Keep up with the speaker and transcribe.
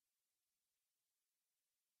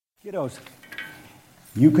Kiddos,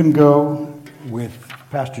 you can go with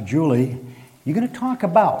Pastor Julie. You're going to talk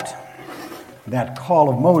about that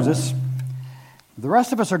call of Moses. The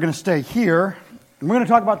rest of us are going to stay here, and we're going to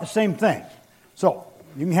talk about the same thing. So,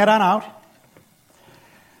 you can head on out.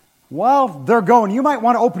 While they're going, you might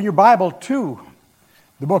want to open your Bible to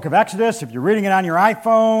the book of Exodus. If you're reading it on your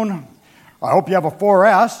iPhone, I hope you have a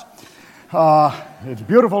 4S. It's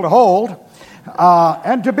beautiful to hold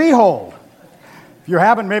and to behold. If you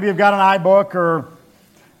haven't, maybe you've got an iBook, or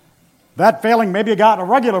that failing, maybe you got a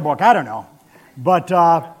regular book. I don't know. But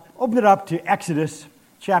open it up to Exodus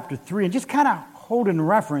chapter 3 and just kind of hold in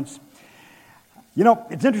reference. You know,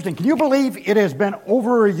 it's interesting. Can you believe it has been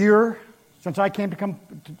over a year since I came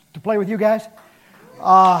to play with you guys?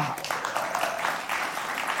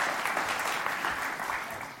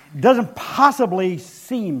 Doesn't possibly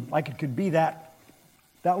seem like it could be that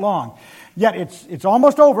long. Yet it's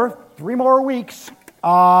almost over. 3 more weeks.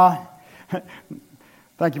 Thank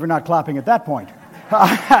you for not clapping at that point.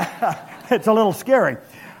 It's a little scary.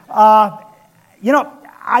 You know,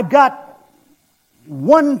 I've got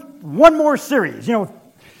one more series.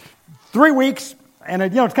 3 weeks, and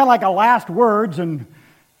it's kind of like a last words, and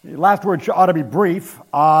last words ought to be brief.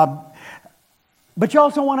 But you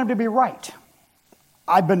also want them to be right.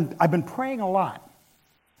 I've been praying a lot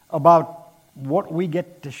about what we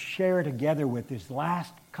get to share together with these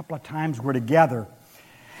last couple of times we're together.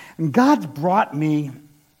 And God's brought me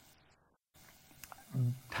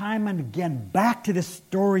time and again back to this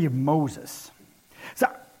story of Moses. So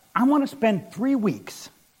I want to spend 3 weeks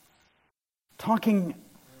talking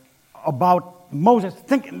about Moses.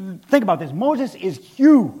 Think about this. Moses is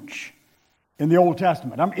huge in the Old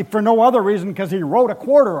Testament. If for no other reason, because he wrote a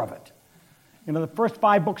quarter of it. The first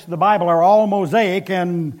 5 books of the Bible are all Mosaic,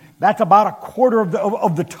 and that's about a quarter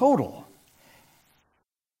of the total.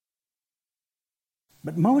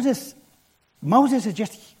 But Moses is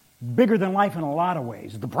just bigger than life in a lot of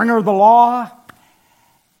ways. The bringer of the law,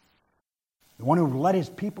 the one who led his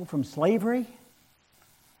people from slavery.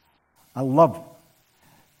 I love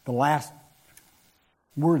the last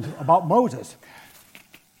words about Moses.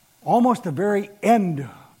 Almost the very end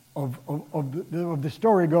of the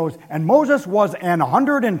story goes, and Moses was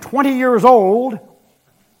 120 years old,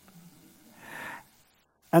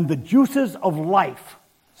 and the juices of life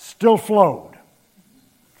still flowed,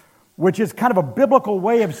 which is kind of a biblical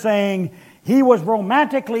way of saying he was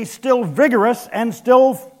romantically still vigorous and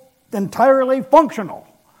still entirely functional.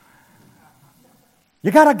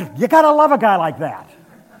 You gotta love a guy like that,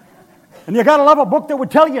 and you gotta love a book that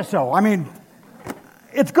would tell you so. I mean,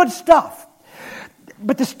 it's good stuff.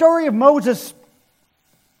 But the story of Moses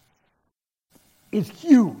is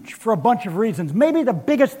huge for a bunch of reasons. Maybe the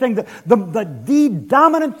biggest thing, the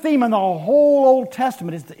dominant theme in the whole Old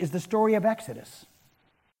Testament is the story of Exodus.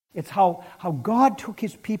 It's how God took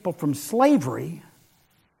his people from slavery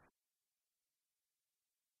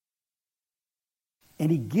and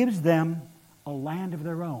he gives them a land of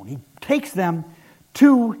their own. He takes them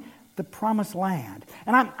to the promised land.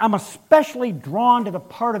 And I'm especially drawn to the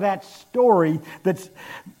part of that story that's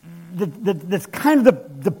kind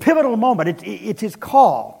of the pivotal moment. It's his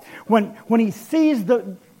call. When he sees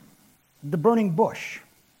the burning bush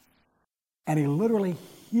and he literally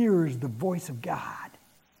hears the voice of God.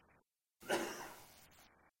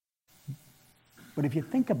 But if you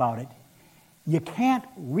think about it, you can't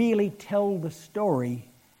really tell the story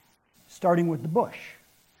starting with the bush,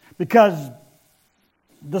 because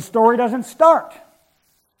the story doesn't start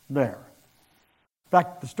there. In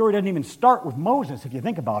fact, the story doesn't even start with Moses, if you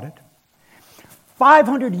think about it.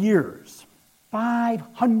 500 years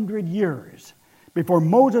before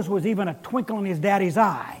Moses was even a twinkle in his daddy's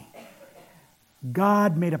eye,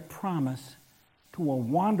 God made a promise to a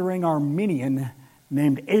wandering Armenian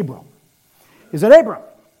named Abram. He said, Abram,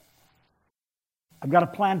 I've got a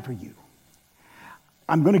plan for you.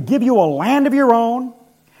 I'm going to give you a land of your own.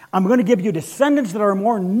 I'm going to give you descendants that are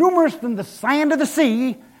more numerous than the sand of the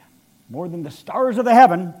sea, more than the stars of the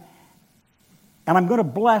heaven, and I'm going to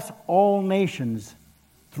bless all nations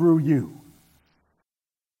through you.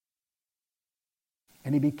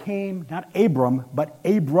 And he became not Abram, but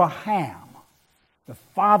Abraham, the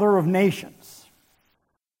father of nations.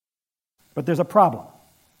 But there's a problem.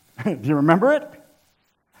 Do you remember it?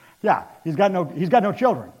 Yeah, he's got no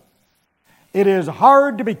children. It is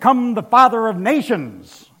hard to become the father of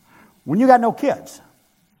nations when you got no kids.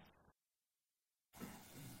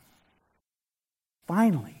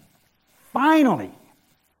 Finally,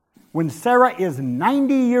 when Sarah is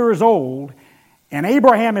 90 years old and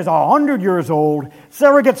Abraham is 100 years old,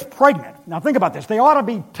 Sarah gets pregnant. Now think about this. They ought to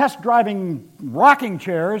be test driving rocking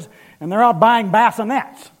chairs, and they're out buying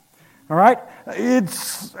bassinets. All right?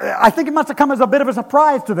 I think it must have come as a bit of a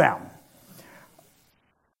surprise to them.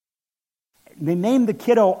 They named the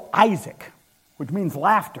kiddo Isaac, which means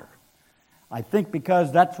laughter. I think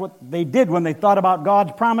because that's what they did when they thought about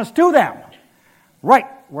God's promise to them. Right,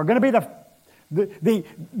 we're going to be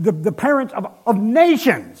the parents of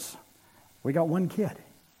nations. We got one kid.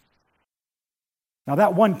 Now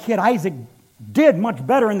that one kid, Isaac, did much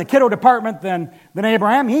better in the kiddo department than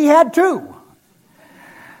Abraham. He had two.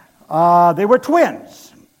 They were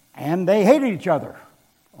twins, and they hated each other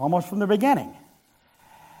almost from the beginning.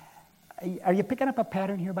 Are you picking up a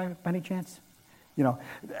pattern here by any chance? You know,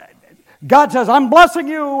 God says, I'm blessing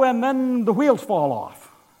you, and then the wheels fall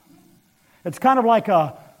off. It's kind of like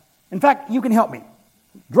in fact, you can help me.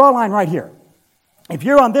 Draw a line right here. If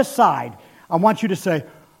you're on this side, I want you to say,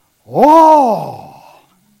 oh.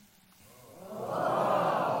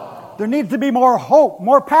 There needs to be more hope,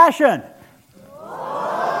 more passion.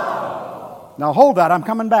 Now hold that, I'm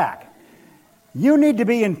coming back. You need to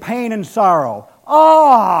be in pain and sorrow.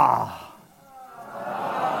 Ah.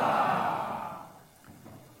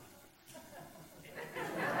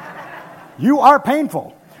 You are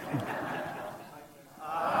painful.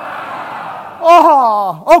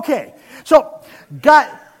 Oh, okay. So, God,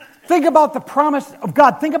 think about the promise of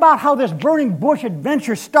God. Think about how this burning bush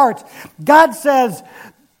adventure starts. God says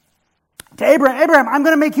to Abraham, I'm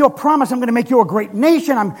going to make you a promise. I'm going to make you a great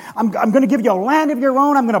nation. I'm going to give you a land of your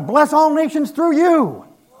own. I'm going to bless all nations through you.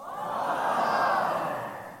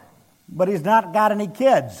 But he's not got any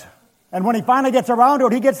kids. And when he finally gets around to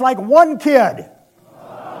it, he gets like one kid.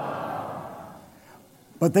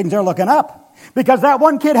 But things are looking up, because that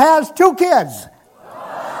one kid has two kids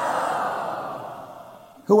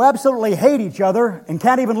who absolutely hate each other and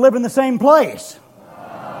can't even live in the same place.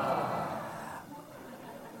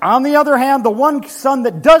 On the other hand, the one son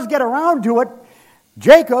that does get around to it,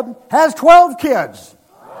 Jacob, has 12 kids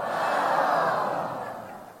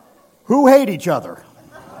who hate each other.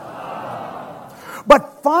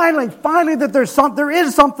 But finally that there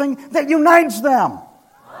is something that unites them.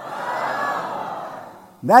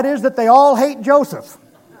 That is that they all hate Joseph.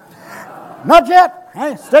 Not yet.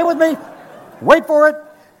 Hey, stay with me. Wait for it.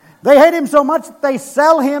 They hate him so much that they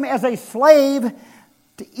sell him as a slave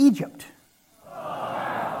to Egypt.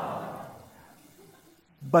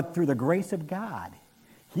 But through the grace of God,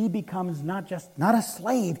 he becomes not a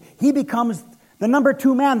slave, he becomes the number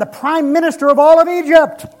 2 man, the prime minister of all of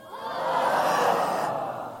Egypt.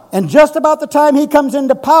 And just about the time he comes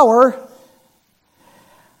into power,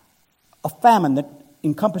 a famine that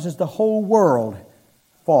encompasses the whole world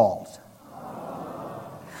falls.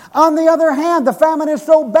 On the other hand, the famine is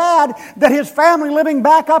so bad that his family living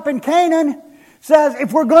back up in Canaan says,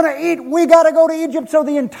 if we're going to eat, we got to go to Egypt. So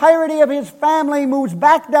the entirety of his family moves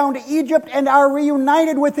back down to Egypt and are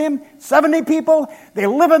reunited with him. 70 people. They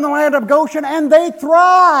live in the land of Goshen and they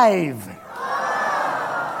thrive.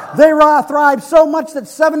 They thrive so much that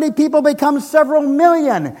 70 people become several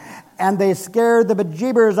million. And they scare the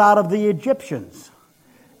bejeebers out of the Egyptians.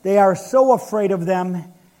 They are so afraid of them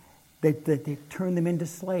that they turn them into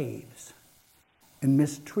slaves and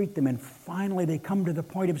mistreat them. And finally they come to the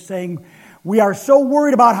point of saying, we are so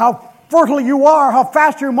worried about how fertile you are, how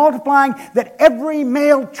fast you're multiplying, that every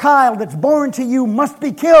male child that's born to you must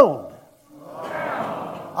be killed.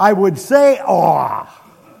 I would say,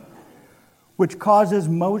 which causes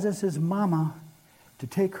Moses' mama to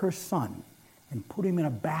take her son and put him in a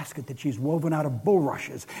basket that she's woven out of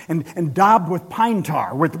bulrushes and daubed with pine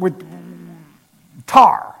tar, with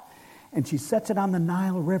tar. And she sets it on the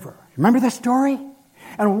Nile River. Remember the story?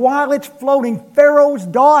 And while it's floating, Pharaoh's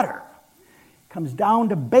daughter comes down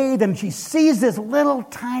to bathe, and she sees this little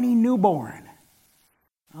tiny newborn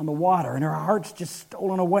on the water, and her heart's just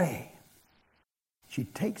stolen away. She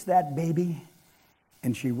takes that baby,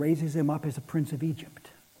 and she raises him up as a prince of Egypt.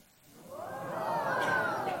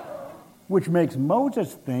 Which makes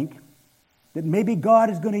Moses think that maybe God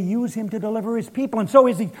is going to use him to deliver his people. And so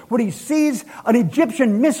when he sees an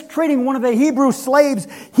Egyptian mistreating one of the Hebrew slaves,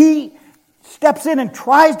 he steps in and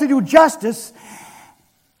tries to do justice,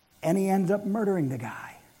 and he ends up murdering the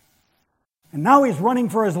guy. And now he's running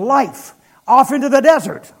for his life off into the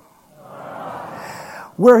desert,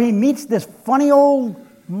 where he meets this funny old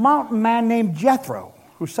mountain man named Jethro,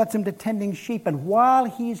 who sets him to tending sheep. And while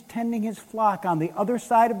he's tending his flock on the other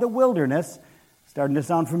side of the wilderness, starting to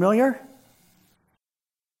sound familiar?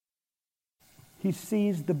 He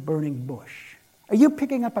sees the burning bush. Are you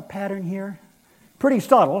picking up a pattern here? Pretty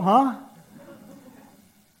subtle, huh?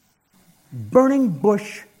 Burning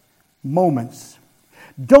bush moments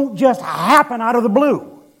don't just happen out of the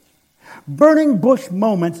blue. Burning bush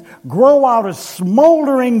moments grow out of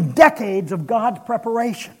smoldering decades of God's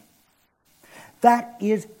preparation. That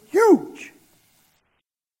is huge.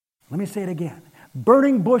 Let me say it again.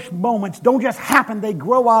 Burning bush moments don't just happen, they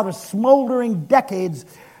grow out of smoldering decades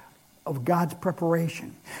of God's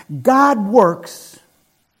preparation. God works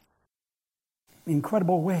in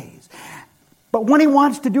incredible ways. But when He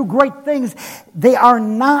wants to do great things, they are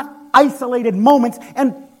not isolated moments.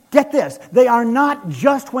 And get this, they are not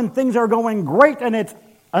just when things are going great and it's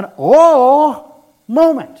an oh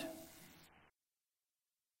moment.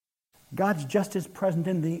 God's just as present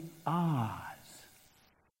in the ahs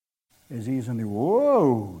as He is in the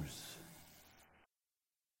whoas.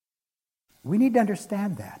 We need to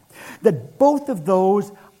understand that both of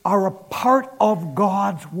those are a part of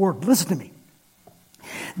God's work. Listen to me.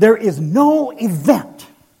 There is no event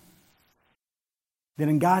that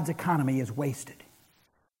in God's economy is wasted.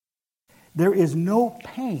 There is no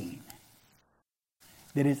pain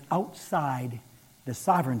that is outside the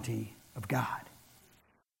sovereignty of God.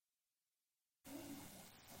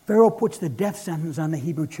 Pharaoh puts the death sentence on the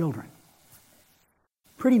Hebrew children.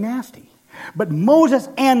 Pretty nasty. But Moses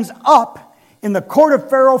ends up in the court of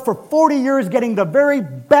Pharaoh for 40 years getting the very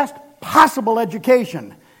best possible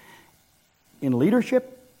education in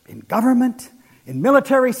leadership, in government, in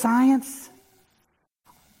military science,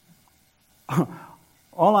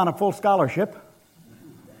 all on a full scholarship,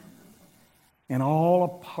 and all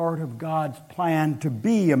a part of God's plan to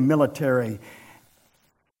be a military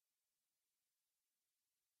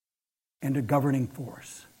and a governing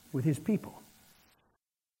force with His people.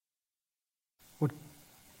 What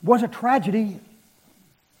was a tragedy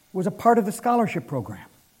was a part of the scholarship program.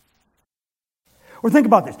 Or think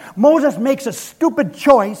about this. Moses makes a stupid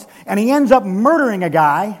choice and he ends up murdering a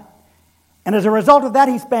guy. And as a result of that,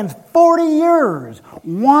 he spends 40 years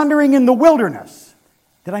wandering in the wilderness.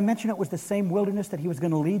 Did I mention it was the same wilderness that he was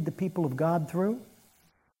going to lead the people of God through?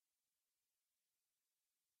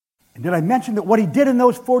 And did I mention that what he did in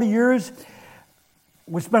those 40 years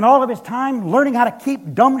was spend all of his time learning how to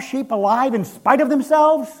keep dumb sheep alive in spite of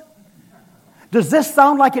themselves? Does this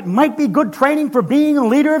sound like it might be good training for being a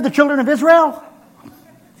leader of the children of Israel?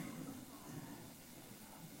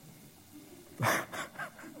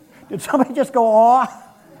 Did somebody just go, aw?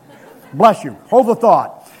 Bless you. Hold the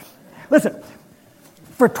thought. Listen,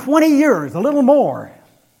 for 20 years, a little more,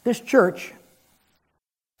 this church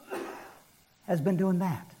has been doing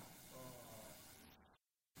that.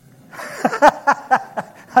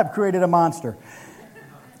 I've created a monster.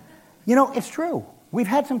 You know, it's true. We've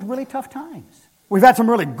had some really tough times. We've had some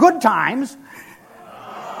really good times.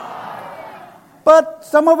 But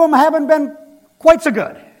some of them haven't been quite so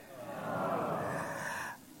good.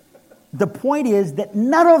 The point is that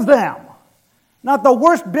none of them, not the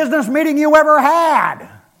worst business meeting you ever had,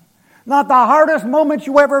 not the hardest moments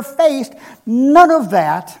you ever faced, none of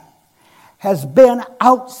that has been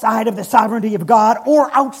outside of the sovereignty of God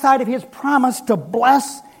or outside of His promise to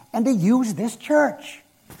bless and to use this church.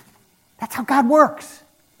 That's how God works.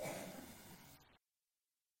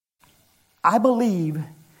 I believe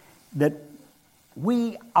that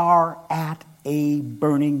we are at a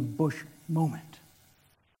burning bush moment.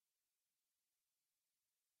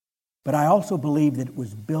 But I also believe that it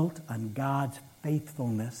was built on God's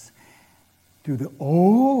faithfulness through the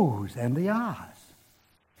ohs and the ahs.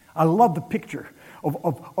 I love the picture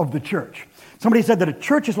of the church. Somebody said that a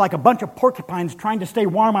church is like a bunch of porcupines trying to stay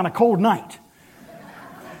warm on a cold night.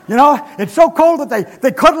 You know, it's so cold that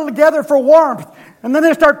they cuddle together for warmth, and then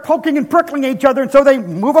they start poking and prickling each other, and so they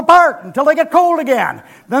move apart until they get cold again.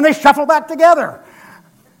 Then they shuffle back together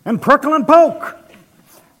and prickle and poke.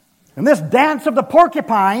 And this dance of the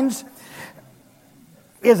porcupines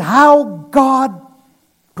is how God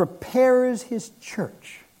prepares His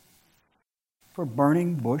church for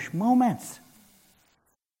burning bush moments.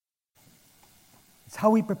 It's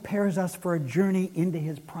how He prepares us for a journey into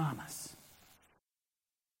His promise.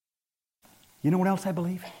 You know what else I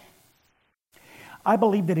believe? I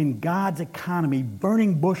believe that in God's economy,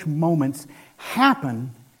 burning bush moments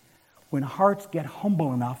happen when hearts get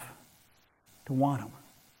humble enough to want them.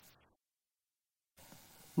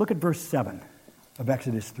 Look at verse 7 of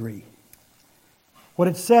Exodus 3. What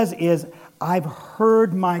it says is, I've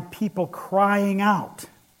heard my people crying out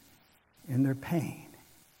in their pain.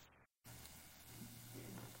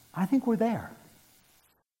 I think we're there.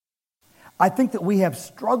 I think that we have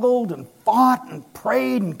struggled and fought and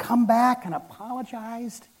prayed and come back and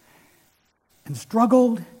apologized and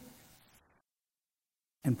struggled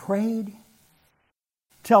and prayed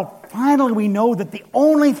till finally we know that the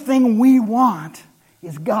only thing we want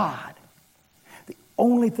is God. The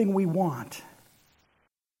only thing we want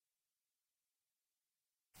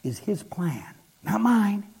is His plan. Not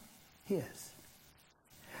mine, His.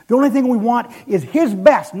 The only thing we want is His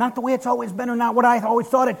best, not the way it's always been or not what I always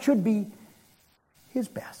thought it should be. His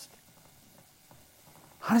best.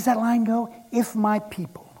 How does that line go? If my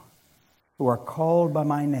people who are called by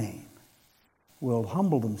my name will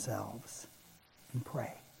humble themselves and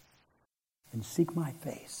pray and seek my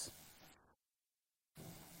face,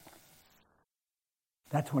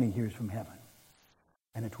 that's when He hears from heaven.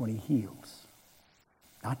 And it's when He heals.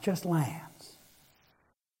 Not just lands,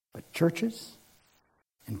 but churches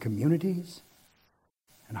and communities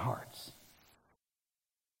and hearts.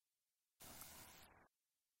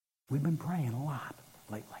 We've been praying a lot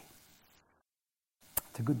lately.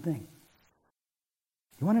 It's a good thing.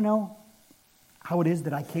 You want to know how it is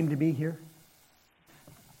that I came to be here?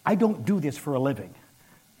 I don't do this for a living.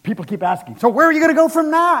 People keep asking, so where are you going to go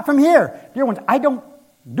from here? Dear ones, I don't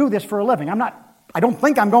do this for a living. I don't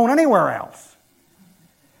think I'm going anywhere else.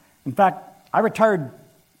 In fact, I retired,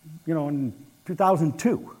 in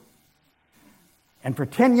 2002. And for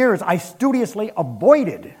 10 years, I studiously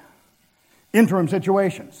avoided interim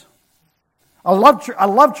situations. I love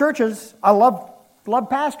churches. I love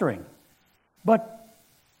pastoring. But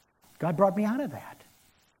God brought me out of that.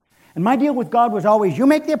 And my deal with God was always, you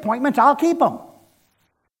make the appointments, I'll keep them.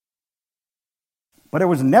 But it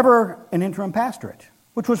was never an interim pastorate,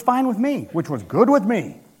 which was fine with me, which was good with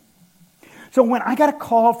me. So when I got a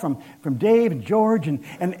call from Dave and George and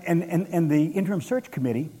the interim search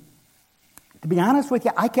committee, to be honest with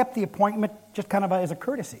you, I kept the appointment just kind of as a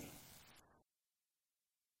courtesy.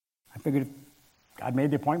 I figured if God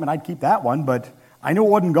made the appointment, I'd keep that one, but I knew it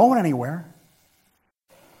wasn't going anywhere.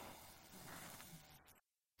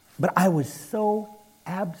 But I was so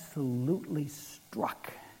absolutely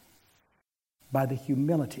struck by the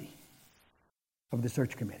humility of the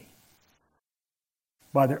search committee,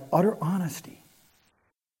 by their utter honesty.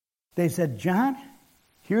 They said, John,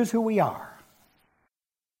 here's who we are.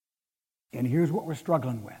 And here's what we're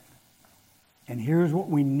struggling with. And here's what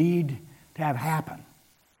we need to have happen.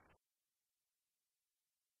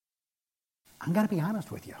 I'm going to be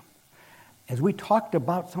honest with you. As we talked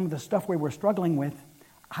about some of the stuff we were struggling with,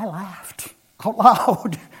 I laughed out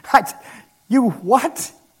loud. You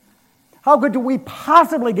what? How could we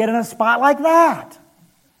possibly get in a spot like that?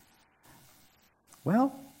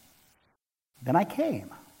 Well, then I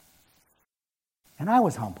came. And I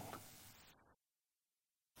was humbled.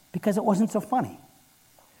 Because it wasn't so funny.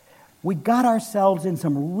 We got ourselves in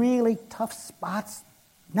some really tough spots,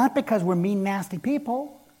 not because we're mean, nasty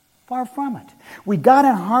people. Far from it. We got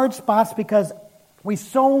in hard spots because we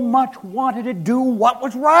so much wanted to do what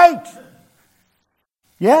was right.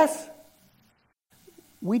 Yes?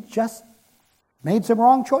 We just made some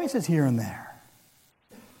wrong choices here and there.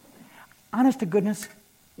 Honest to goodness,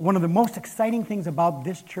 one of the most exciting things about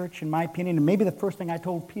this church, in my opinion, and maybe the first thing I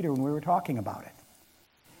told Peter when we were talking about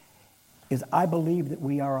it, is I believe that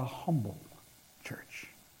we are a humble church.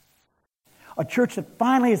 A church that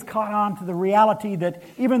finally has caught on to the reality that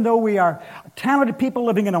even though we are talented people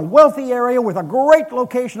living in a wealthy area with a great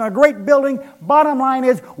location, a great building, bottom line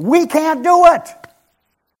is we can't do it.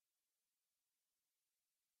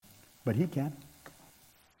 But He can.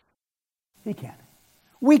 He can.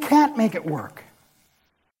 We can't make it work.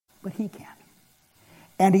 But He can.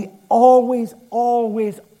 And He always,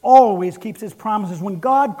 always, always keeps His promises. When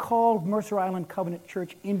God called Mercer Island Covenant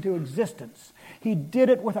Church into existence, He did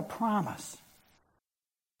it with a promise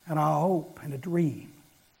and a hope and a dream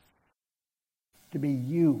to be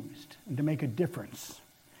used and to make a difference.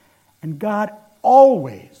 And God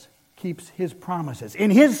always keeps His promises in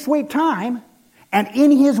His sweet time and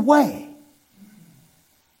in His way.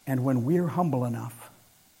 And when we're humble enough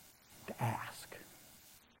to ask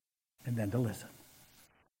and then to listen.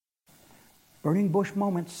 Burning bush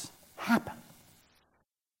moments happen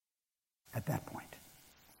at that point.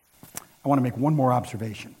 I want to make one more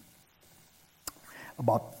observation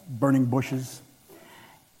about burning bushes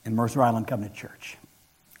in Mercer Island Covenant Church.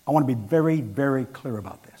 I want to be very, very clear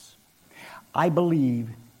about this. I believe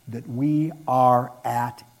that we are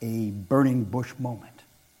at a burning bush moment.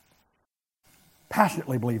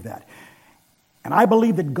 Passionately believe that. And I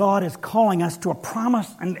believe that God is calling us to a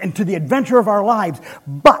promise and to the adventure of our lives.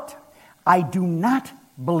 But I do not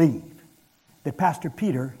believe that Pastor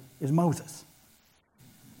Peter is Moses.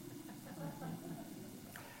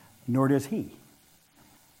 Nor does he.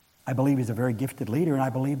 I believe he's a very gifted leader, and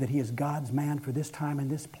I believe that he is God's man for this time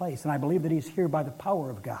and this place. And I believe that he's here by the power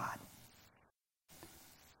of God.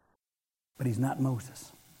 But he's not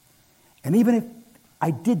Moses. And even if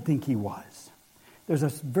I did think he was, there's a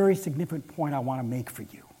very significant point I want to make for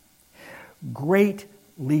you. Great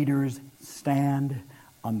leaders stand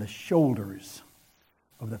on the shoulders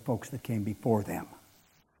of the folks that came before them.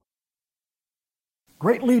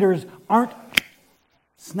 Great leaders aren't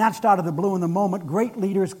snatched out of the blue in the moment. Great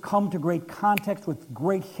leaders come to great context with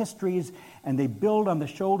great histories, and they build on the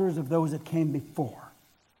shoulders of those that came before.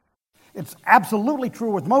 It's absolutely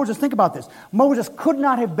true with Moses. Think about this. Moses could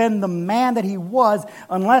not have been the man that he was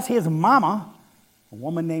unless his mama, a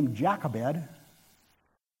woman named Jochebed,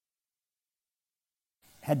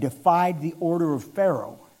 had defied the order of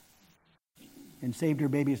Pharaoh and saved her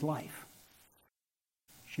baby's life.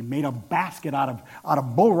 She made a basket out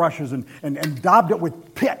of bulrushes and daubed it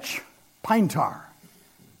with pitch, pine tar.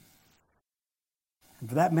 And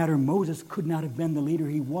for that matter, Moses could not have been the leader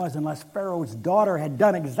he was unless Pharaoh's daughter had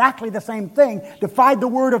done exactly the same thing, defied the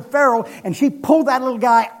word of Pharaoh, and she pulled that little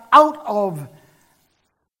guy out of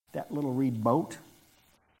that little reed boat,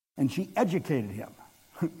 and she educated him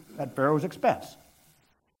at Pharaoh's expense.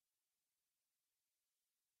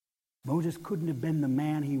 Moses couldn't have been the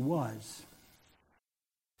man he was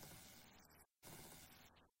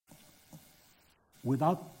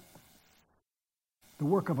without the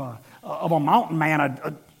work of a mountain man,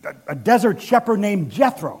 a desert shepherd named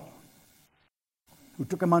Jethro, who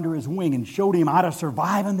took him under his wing and showed him how to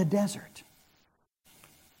survive in the desert.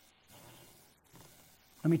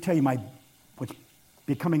 Let me tell you what's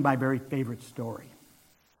becoming my very favorite story.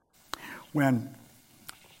 When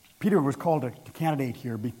Peter was called to candidate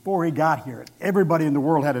here, before he got here, everybody in the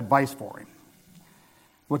world had advice for him.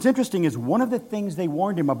 What's interesting is one of the things they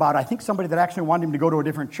warned him about, I think somebody that actually wanted him to go to a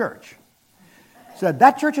different church, said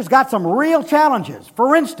that church has got some real challenges.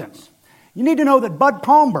 For instance, you need to know that Bud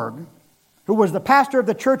Palmberg, who was the pastor of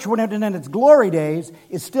the church when it was in its glory days,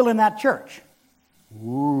 is still in that church.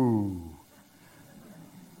 Ooh.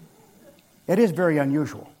 It is very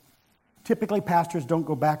unusual. Typically, pastors don't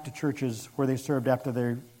go back to churches where they served after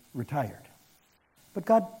they're retired. But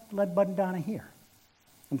God led Bud and Donna here.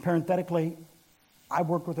 And parenthetically, I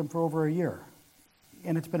worked with them for over a year,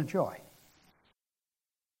 and it's been a joy.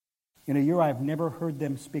 In a year, I've never heard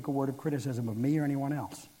them speak a word of criticism of me or anyone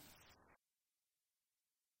else.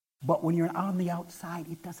 But when you're on the outside,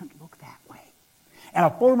 it doesn't look that way. And a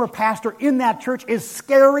former pastor in that church is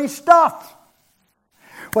scary stuff.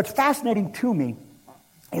 What's fascinating to me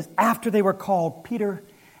is after they were called, Peter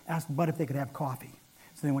asked Bud if they could have coffee.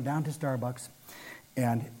 So they went down to Starbucks,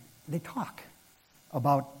 and they talk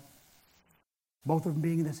about both of them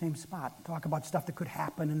being in the same spot. Talk about stuff that could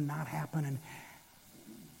happen and not happen, and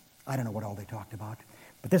I don't know what all they talked about,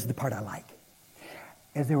 but this is the part I like.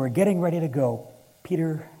 As they were getting ready to go,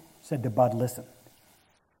 Peter said to Bud, listen,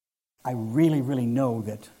 I really, really know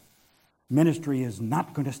that ministry is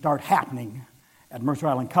not going to start happening at Mercer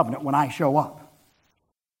Island Covenant when I show up.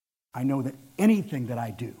 I know that anything that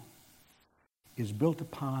I do is built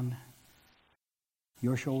upon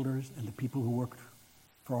your shoulders and the people who worked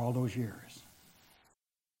for all those years.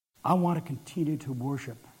 I want to continue to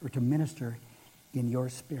worship or to minister in your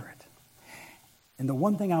spirit. And the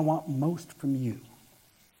one thing I want most from you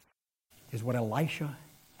is what Elisha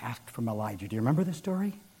asked from Elijah. Do you remember the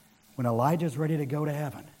story? When Elijah's ready to go to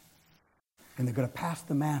heaven and they're going to pass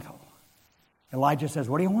the mantle, Elijah says,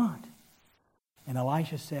 what do you want? And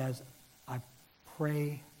Elisha says, I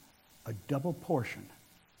pray a double portion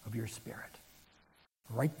of your spirit.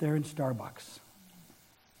 Right there in Starbucks,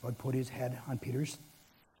 Bud put his hand on Peter's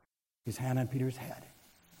head,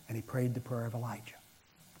 and he prayed the prayer of Elijah.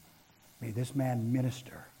 May this man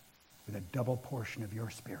minister with a double portion of your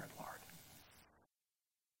spirit, Lord.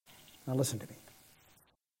 Now listen to me.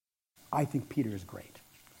 I think Peter is great.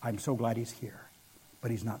 I'm so glad he's here, but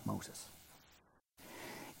he's not Moses.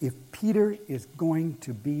 If Peter is going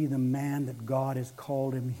to be the man that God has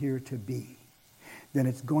called him here to be, then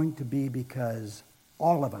it's going to be because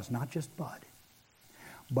all of us, not just Bud,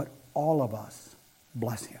 but all of us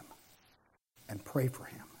bless him and pray for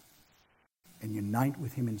him and unite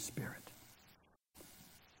with him in spirit.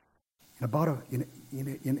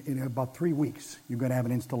 In about 3 weeks, you're going to have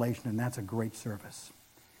an installation, and that's a great service.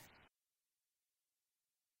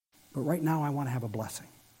 But right now, I want to have a blessing.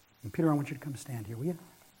 And Peter, I want you to come stand here, will you?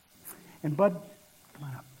 And Bud, come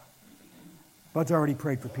on up. Bud's already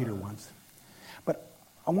prayed for Peter once. But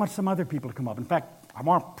I want some other people to come up. In fact, I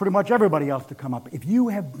want pretty much everybody else to come up. If you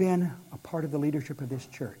have been a part of the leadership of this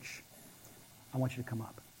church, I want you to come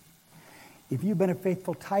up. If you've been a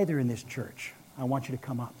faithful tither in this church, I want you to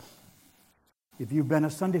come up. If you've been a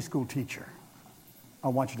Sunday school teacher, I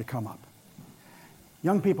want you to come up.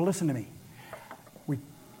 Young people, listen to me. We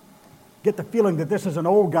get the feeling that this is an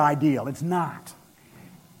old guy deal. It's not.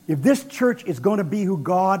 If this church is going to be who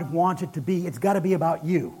God wants it to be, it's got to be about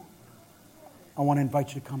you. I want to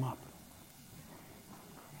invite you to come up.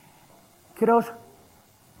 Kiddos,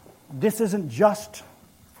 this isn't just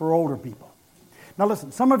for older people. Now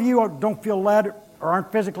listen, some of you don't feel led or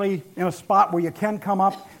aren't physically in a spot where you can come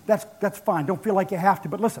up. That's fine. Don't feel like you have to.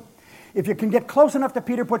 But listen, if you can get close enough to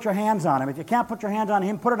Peter, put your hands on him. If you can't put your hands on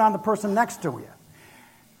him, put it on the person next to you.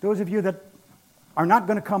 Those of you that are not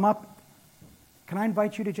going to come up, can I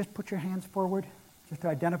invite you to just put your hands forward, just to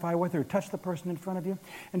identify with or touch the person in front of you?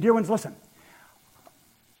 And dear ones, listen,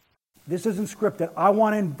 this isn't scripted. I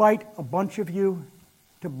want to invite a bunch of you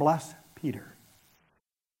to bless Peter,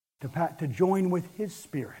 to join with his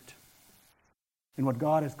spirit in what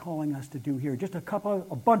God is calling us to do here. Just a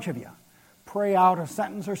bunch of you. Pray out a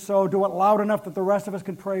sentence or so. Do it loud enough that the rest of us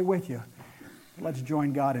can pray with you. Let's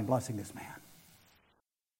join God in blessing this man.